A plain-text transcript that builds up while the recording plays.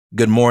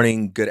Good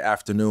morning, good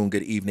afternoon,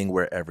 good evening,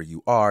 wherever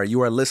you are.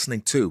 You are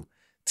listening to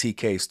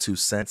TK's Two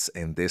Cents,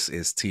 and this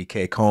is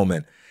TK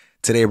Coleman.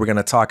 Today, we're going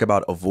to talk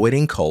about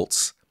avoiding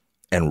cults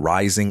and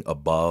rising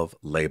above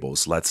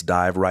labels. Let's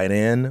dive right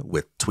in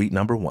with tweet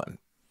number one.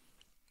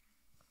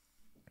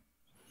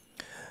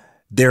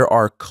 There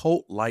are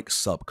cult like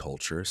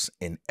subcultures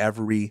in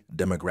every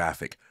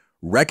demographic.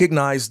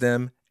 Recognize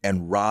them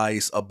and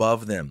rise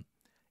above them.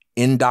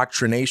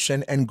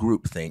 Indoctrination and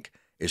groupthink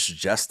is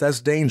just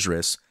as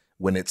dangerous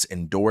when it's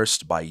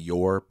endorsed by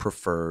your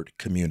preferred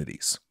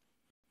communities.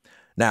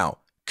 Now,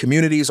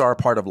 communities are a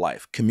part of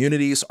life.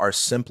 Communities are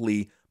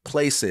simply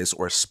places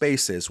or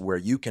spaces where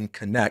you can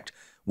connect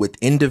with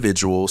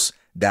individuals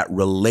that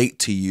relate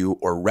to you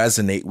or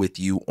resonate with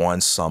you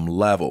on some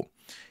level.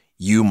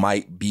 You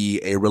might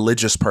be a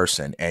religious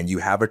person and you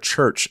have a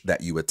church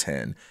that you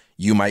attend.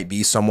 You might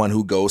be someone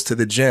who goes to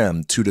the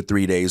gym 2 to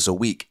 3 days a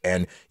week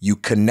and you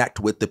connect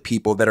with the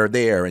people that are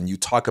there and you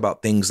talk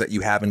about things that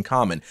you have in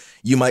common.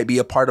 You might be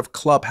a part of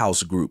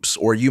clubhouse groups,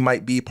 or you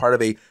might be part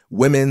of a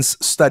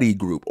women's study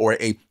group or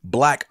a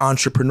Black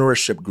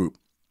entrepreneurship group.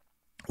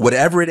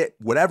 Whatever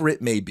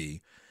it may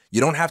be,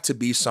 you don't have to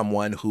be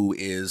someone who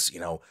is,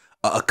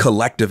 a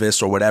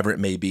collectivist or whatever it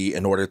may be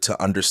in order to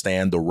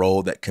understand the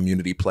role that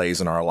community plays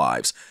in our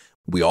lives.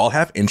 We all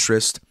have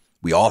interests,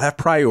 we all have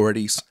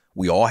priorities,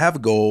 we all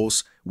have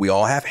goals, we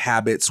all have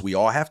habits, we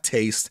all have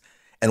taste,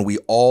 and we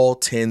all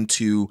tend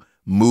to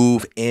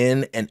move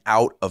in and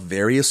out of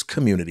various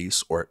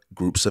communities or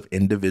groups of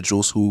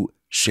individuals who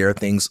share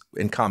things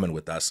in common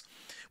with us.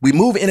 We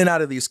move in and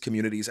out of these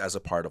communities as a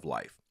part of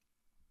life.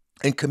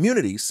 And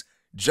communities,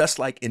 just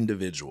like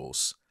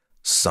individuals,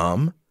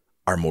 some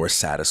are more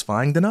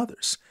satisfying than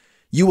others.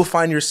 You will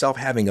find yourself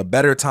having a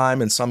better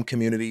time in some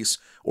communities,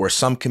 or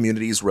some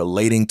communities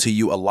relating to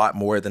you a lot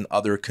more than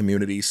other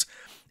communities.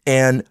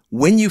 And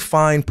when you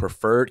find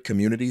preferred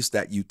communities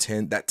that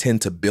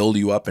tend to build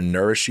you up and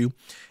nourish you,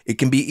 it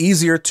can be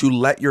easier to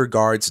let your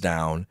guards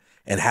down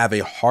and have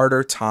a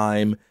harder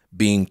time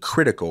being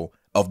critical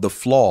of the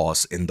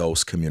flaws in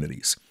those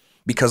communities.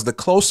 Because the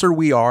closer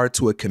we are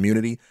to a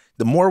community,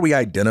 the more we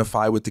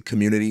identify with the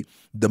community,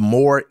 the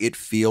more it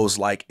feels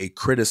like a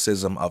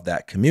criticism of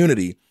that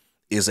community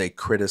is a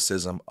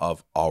criticism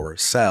of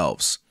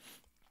ourselves.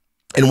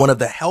 And one of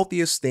the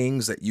healthiest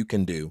things that you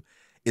can do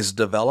is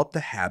develop the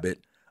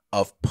habit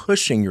of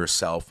pushing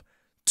yourself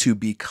to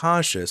be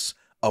conscious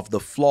of the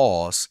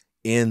flaws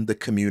in the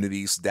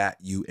communities that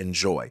you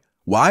enjoy.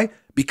 Why?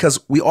 Because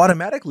we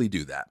automatically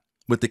do that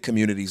with the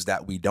communities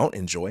that we don't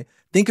enjoy.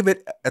 Think of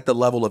it at the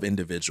level of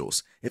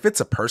individuals. If it's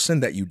a person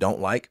that you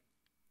don't like,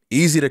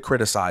 easy to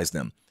criticize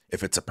them.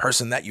 If it's a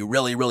person that you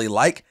really, really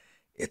like,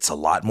 it's a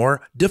lot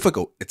more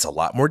difficult. It's a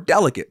lot more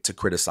delicate to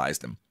criticize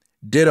them.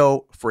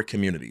 Ditto for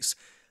communities.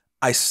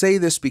 I say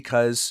this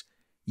because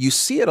you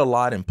see it a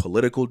lot in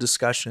political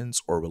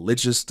discussions or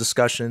religious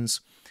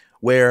discussions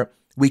where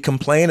we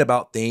complain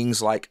about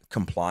things like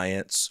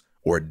compliance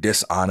or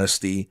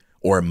dishonesty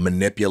or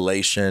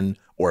manipulation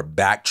or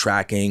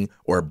backtracking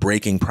or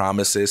breaking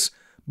promises.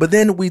 But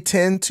then we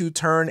tend to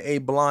turn a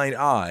blind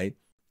eye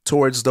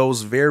towards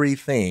those very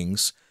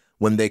things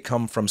when they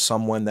come from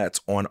someone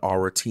that's on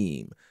our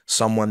team,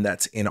 someone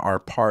that's in our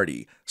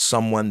party,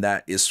 someone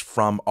that is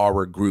from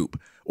our group,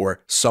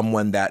 or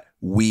someone that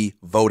we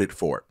voted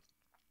for.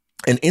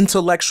 And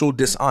intellectual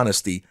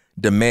dishonesty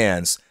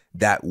demands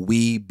that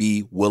we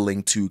be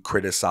willing to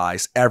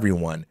criticize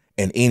everyone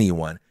and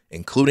anyone,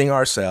 including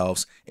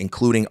ourselves,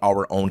 including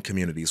our own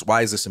communities.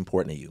 Why is this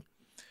important to you?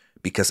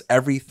 Because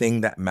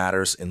everything that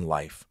matters in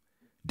life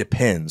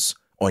depends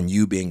on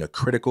you being a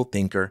critical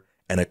thinker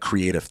and a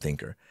creative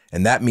thinker.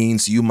 And that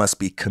means you must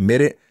be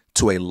committed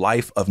to a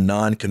life of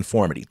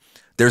nonconformity.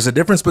 There's a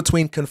difference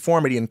between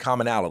conformity and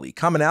commonality.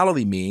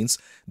 Commonality means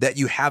that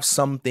you have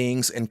some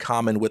things in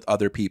common with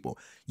other people.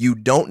 You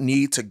don't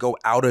need to go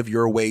out of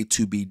your way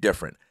to be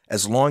different.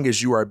 As long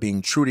as you are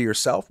being true to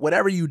yourself,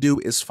 whatever you do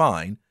is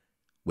fine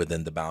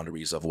within the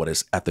boundaries of what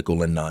is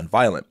ethical and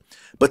nonviolent.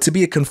 But to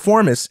be a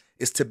conformist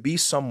is to be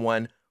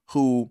someone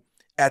who,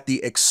 at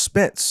the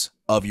expense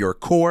of your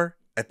core,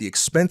 at the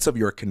expense of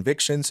your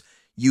convictions,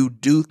 you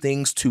do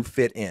things to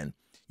fit in.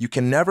 You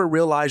can never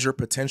realize your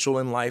potential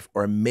in life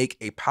or make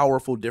a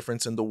powerful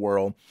difference in the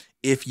world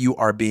if you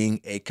are being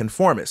a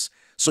conformist.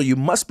 So you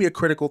must be a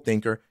critical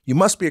thinker. You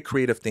must be a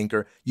creative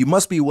thinker. You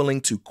must be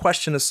willing to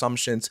question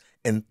assumptions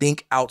and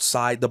think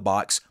outside the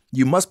box.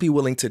 You must be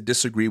willing to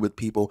disagree with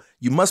people.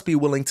 You must be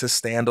willing to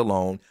stand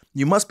alone.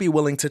 You must be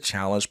willing to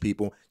challenge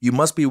people. You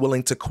must be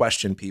willing to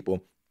question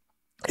people.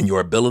 And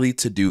your ability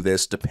to do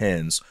this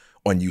depends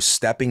on you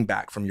stepping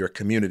back from your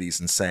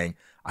communities and saying,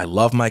 I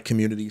love my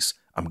communities.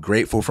 I'm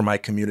grateful for my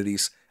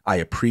communities. I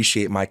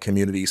appreciate my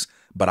communities,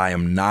 but I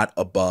am not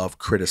above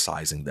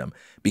criticizing them,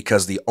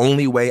 because the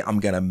only way I'm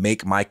going to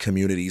make my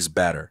communities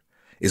better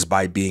is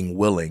by being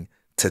willing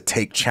to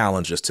take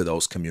challenges to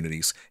those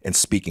communities and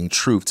speaking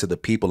truth to the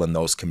people in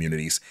those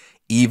communities,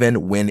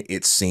 even when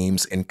it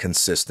seems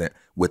inconsistent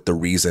with the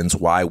reasons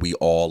why we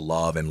all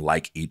love and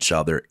like each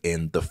other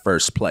in the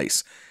first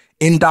place.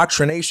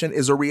 Indoctrination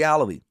is a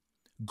reality.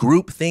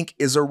 Groupthink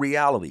is a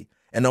reality.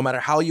 And no matter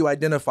how you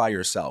identify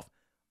yourself,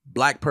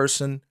 Black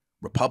person,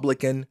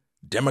 Republican,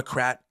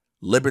 Democrat,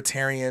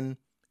 Libertarian,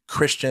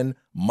 Christian,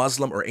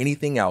 Muslim, or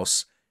anything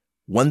else,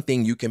 one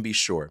thing you can be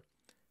sure,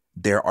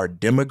 there are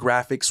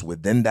demographics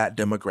within that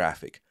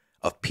demographic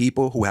of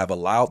people who have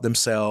allowed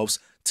themselves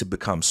to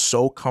become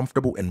so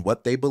comfortable in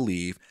what they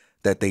believe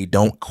that they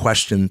don't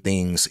question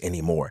things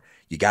anymore.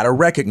 You got to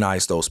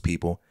recognize those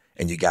people,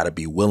 and you got to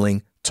be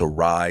willing to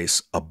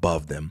rise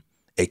above them.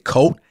 A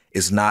cult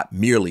is not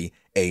merely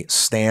a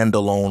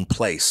standalone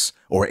place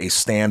or a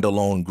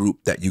standalone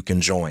group that you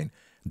can join.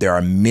 There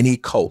are many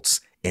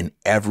cults in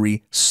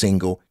every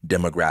single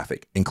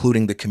demographic,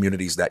 including the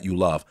communities that you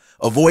love.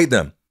 Avoid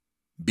them.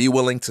 Be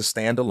willing to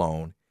stand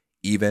alone,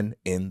 even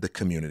in the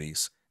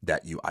communities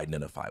that you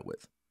identify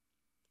with.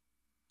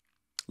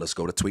 Let's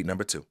go to tweet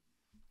number 2.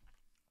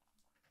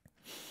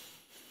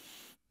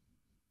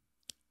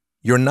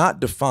 You're not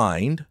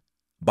defined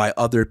by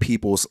other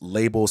people's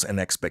labels and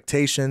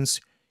expectations.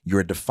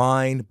 You're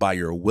defined by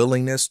your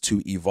willingness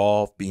to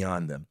evolve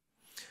beyond them.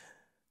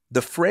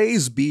 The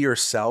phrase "be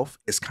yourself"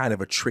 is kind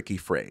of a tricky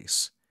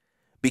phrase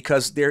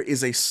because there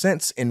is a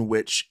sense in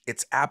which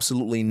it's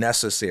absolutely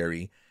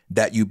necessary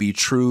that you be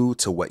true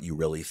to what you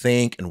really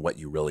think and what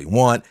you really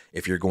want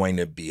if you're going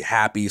to be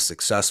happy,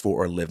 successful,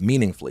 or live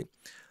meaningfully.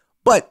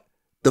 But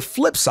the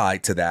flip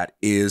side to that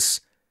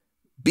is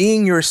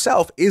being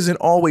yourself isn't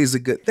always a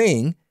good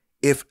thing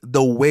if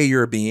the way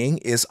you're being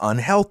is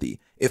unhealthy,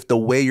 if the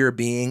way you're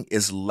being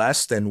is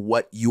less than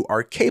what you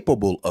are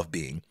capable of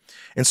being.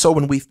 And so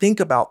when we think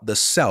about the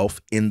self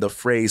in the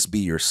phrase "be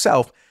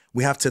yourself,"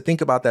 we have to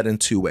think about that in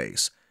 2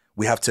 ways.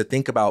 We have to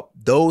think about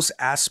those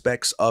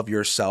aspects of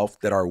yourself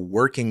that are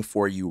working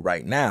for you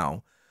right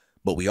now,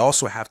 but we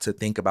also have to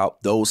think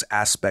about those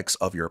aspects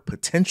of your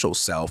potential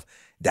self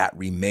that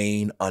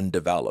remain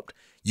undeveloped.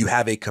 You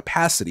have a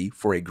capacity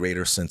for a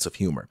greater sense of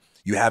humor.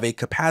 You have a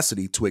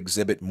capacity to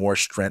exhibit more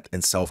strength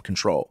and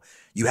self-control.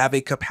 You have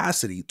a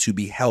capacity to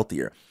be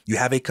healthier. You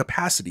have a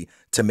capacity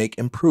to make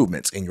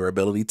improvements in your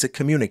ability to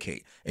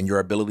communicate and your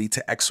ability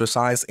to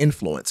exercise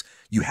influence.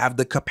 You have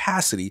the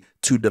capacity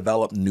to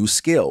develop new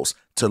skills,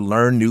 to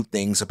learn new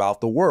things about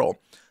the world.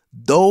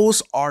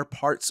 Those are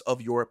parts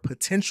of your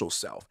potential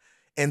self.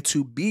 And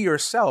to be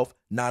yourself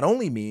not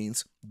only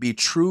means be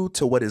true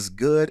to what is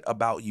good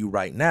about you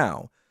right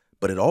now,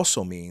 but it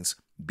also means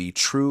be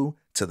true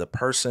to the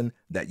person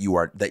that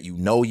you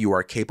know you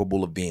are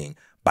capable of being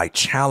by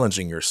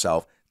challenging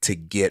yourself to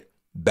get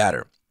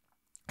better.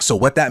 So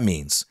what that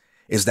means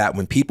is that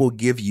when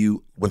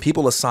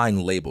people assign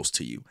labels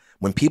to you,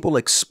 when people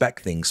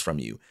expect things from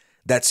you,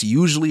 that's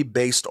usually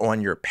based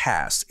on your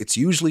past. It's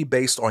usually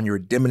based on your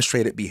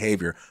demonstrated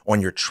behavior, on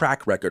your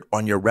track record,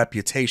 on your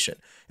reputation.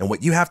 And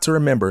what you have to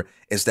remember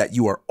is that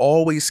you are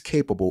always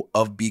capable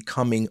of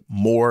becoming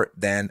more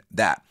than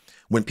that.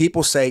 When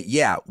people say,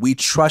 "Yeah, we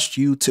trust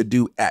you to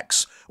do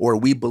X," or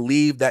 "we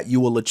believe that you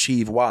will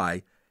achieve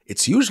Y,"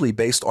 it's usually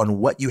based on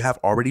what you have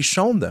already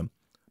shown them.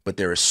 But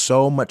there is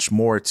so much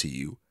more to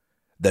you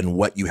than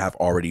what you have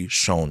already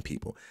shown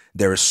people.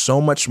 There is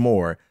so much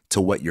more to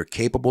what you're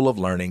capable of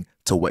learning,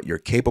 to what you're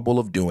capable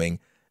of doing,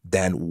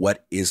 than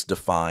what is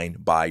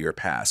defined by your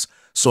past.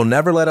 So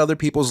never let other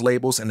people's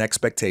labels and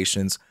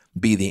expectations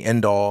be the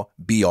end all,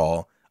 be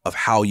all of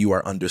how you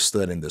are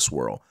understood in this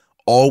world.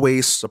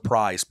 Always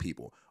surprise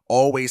people.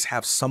 Always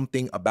have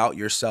something about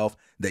yourself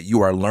that you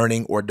are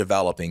learning or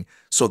developing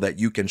so that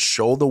you can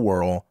show the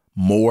world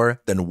more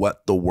than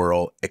what the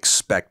world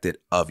expected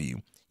of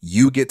you.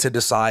 You get to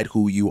decide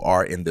who you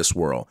are in this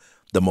world.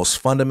 The most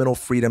fundamental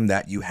freedom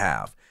that you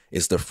have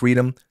is the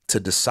freedom to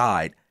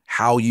decide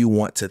how you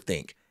want to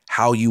think,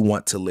 how you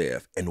want to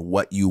live, and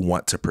what you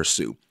want to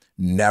pursue.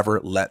 Never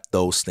let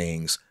those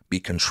things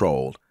be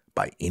controlled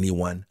by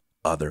anyone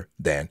other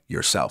than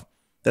yourself.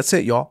 That's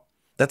it, y'all.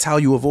 That's how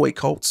you avoid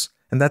cults.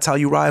 And that's how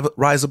you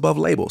rise above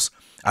labels.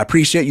 I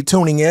appreciate you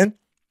tuning in.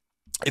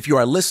 If you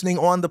are listening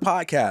on the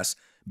podcast,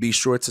 be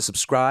sure to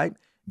subscribe.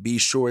 Be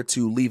sure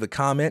to leave a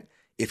comment.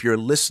 If you're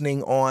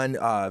listening on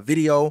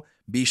video,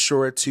 be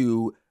sure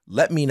to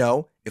let me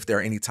know if there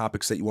are any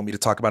topics that you want me to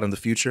talk about in the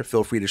future.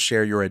 Feel free to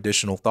share your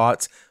additional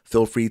thoughts.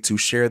 Feel free to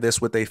share this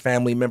with a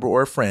family member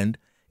or a friend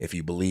if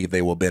you believe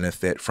they will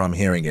benefit from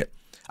hearing it.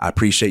 I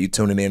appreciate you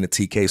tuning in to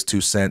TK's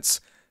 2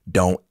 cents.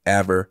 Don't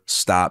ever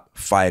stop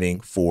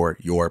fighting for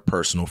your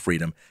personal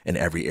freedom in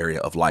every area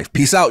of life.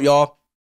 Peace out, y'all.